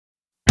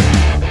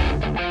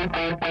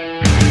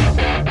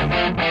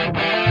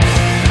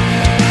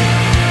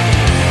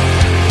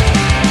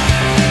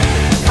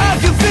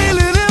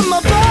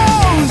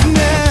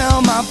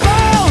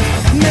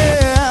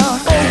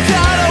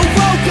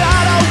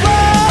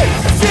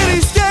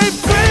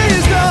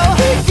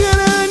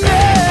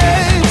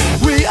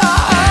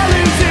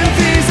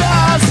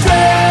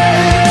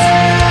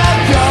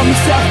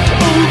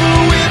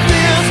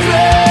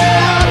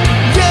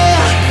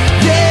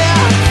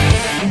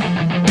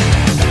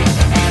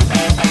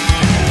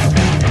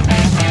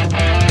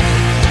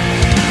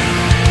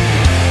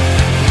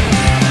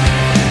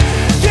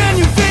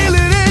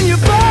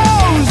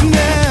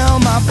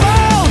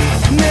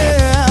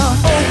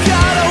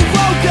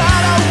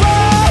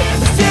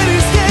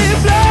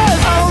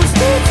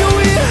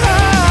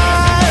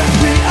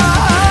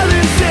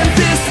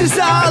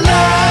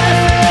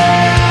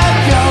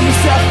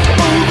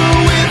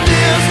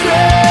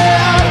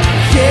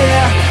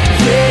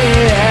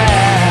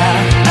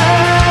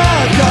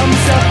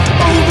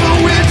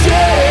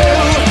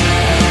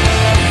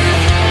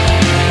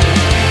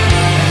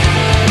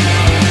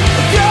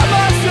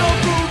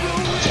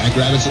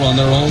Rabbits are on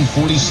their own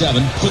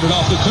 47. Put it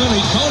off to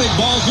Koenig. Koenig,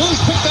 ball's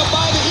loose. Picked up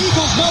by the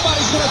Eagles.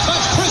 Nobody's going to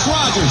touch Chris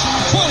Rogers.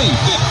 20,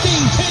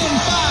 15, 10,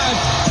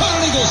 5. Put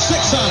an Eagle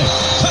 6 on it.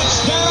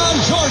 Touchdown,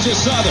 Georgia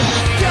Southern.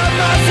 Got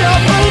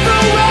myself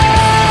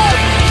overwhelmed.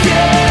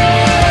 Yeah.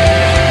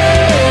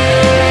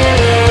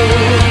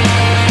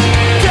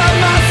 Got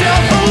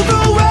myself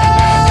overwhelmed.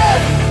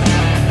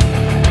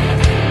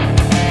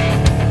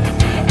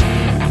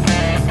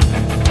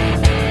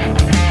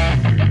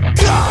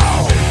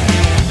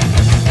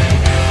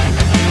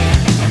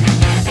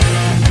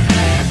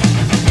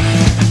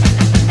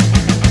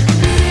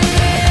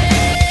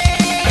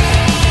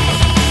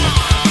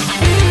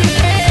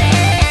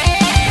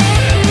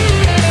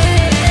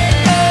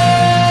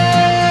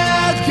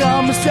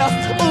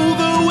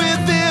 Over with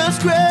this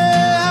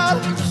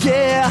crowd,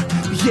 yeah,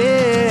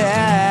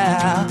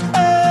 yeah.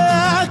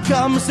 I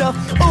got myself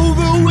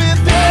over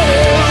with it.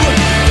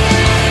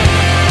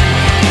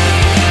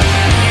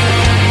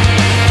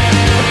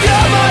 I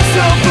got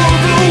myself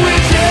over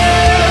with you.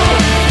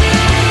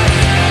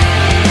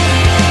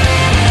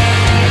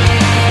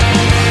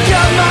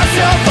 Got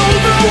myself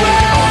over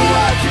with.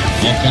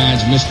 All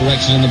kinds of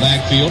misdirection in the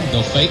backfield.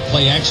 They'll fake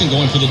play action,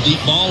 going for the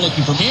deep ball,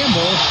 looking for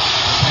Campbell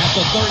at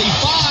the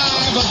 35.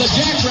 Of the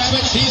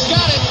Jackrabbits, he's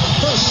got it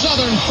for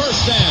Southern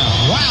first down.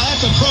 Wow,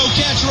 that's a pro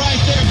catch right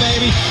there,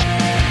 baby.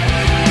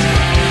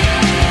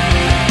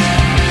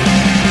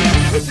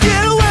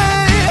 Get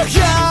away,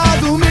 yeah,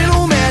 the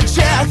middleman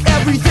check.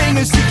 Everything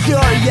is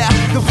secure, yeah,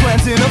 the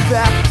plan's in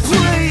effect.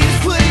 Please,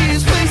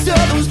 please, please,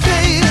 Southern's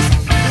please.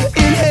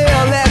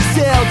 Inhale,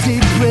 exhale,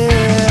 deep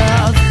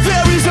breath.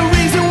 There is a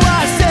reason why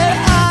I said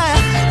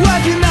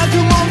why can I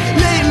come home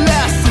late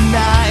last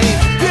night?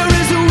 There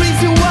is a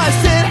reason why I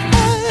said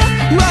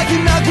why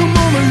can I come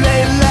home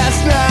late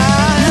last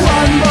night?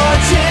 One more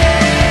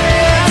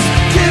chance,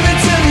 give it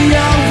to me, I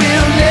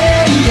will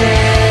lay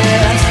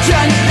yes.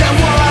 Try to get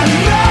one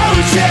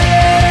more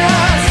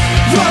chance,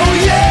 oh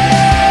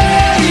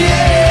yeah,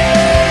 yeah.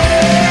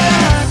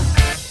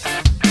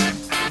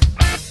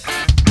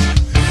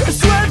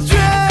 Sweat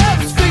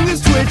drips,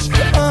 fingers twitch,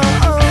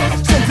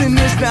 something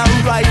is not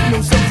right, no,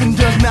 something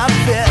does not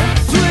fit.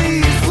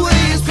 Please,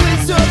 please,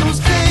 please, turn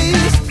those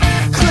keys.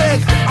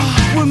 Click,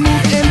 we'll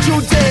move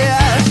into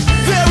death.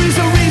 There is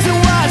a reason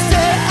why I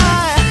said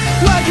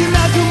why can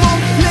I come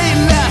home late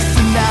last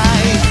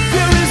night?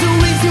 There is a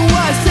reason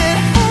why I said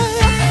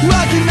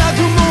why can I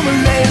come home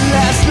late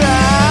last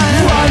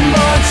night? One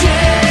more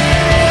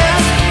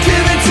chance,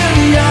 give it to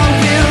me, I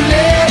will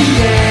lay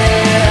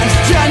yes.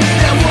 Try to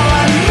get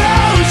one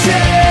more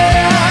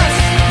chance,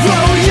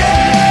 oh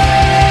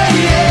yeah,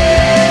 yeah.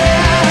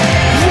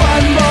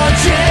 One more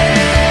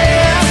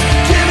chance,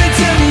 give it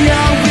to me, I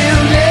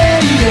will lay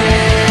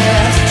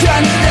yes. Try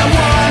to get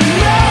one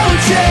more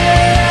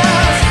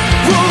chance,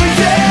 oh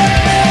yeah,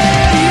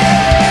 yeah.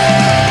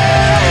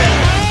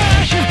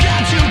 You've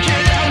got to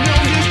get out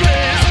of this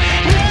place.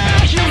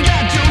 Yeah, you've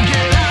got to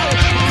get out.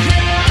 Oh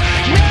yeah,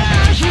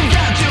 yeah. You've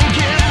got to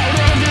get out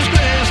of this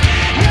place.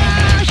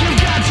 Yeah, you've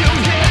got to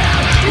get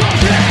out. Oh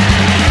yeah.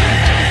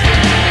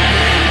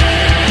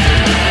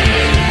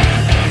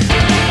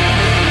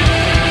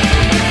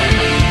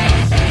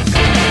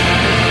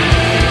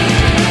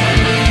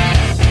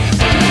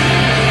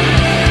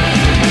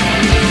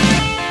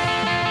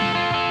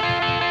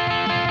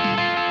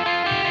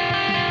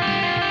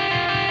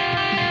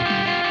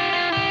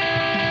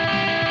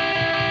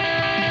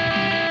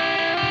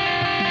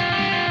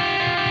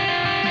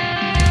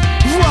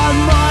 One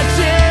more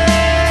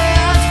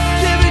chance,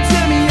 give it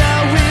to me, I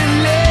will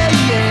lay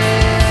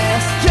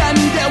yes. Can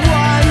you get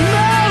one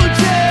more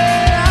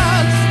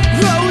chance?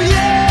 Oh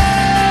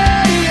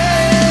yeah,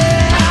 yeah.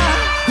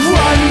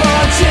 One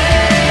more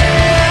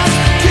chance,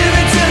 give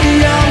it to me,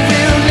 I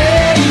will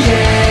lay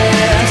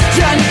yes.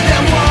 Can you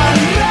get one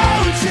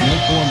more chance?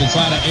 Look for him to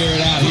try to air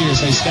it out here as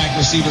they stack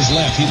receivers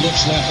left. He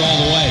looks left all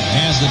the way,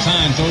 has the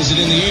time, throws it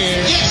in the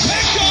air. Yes,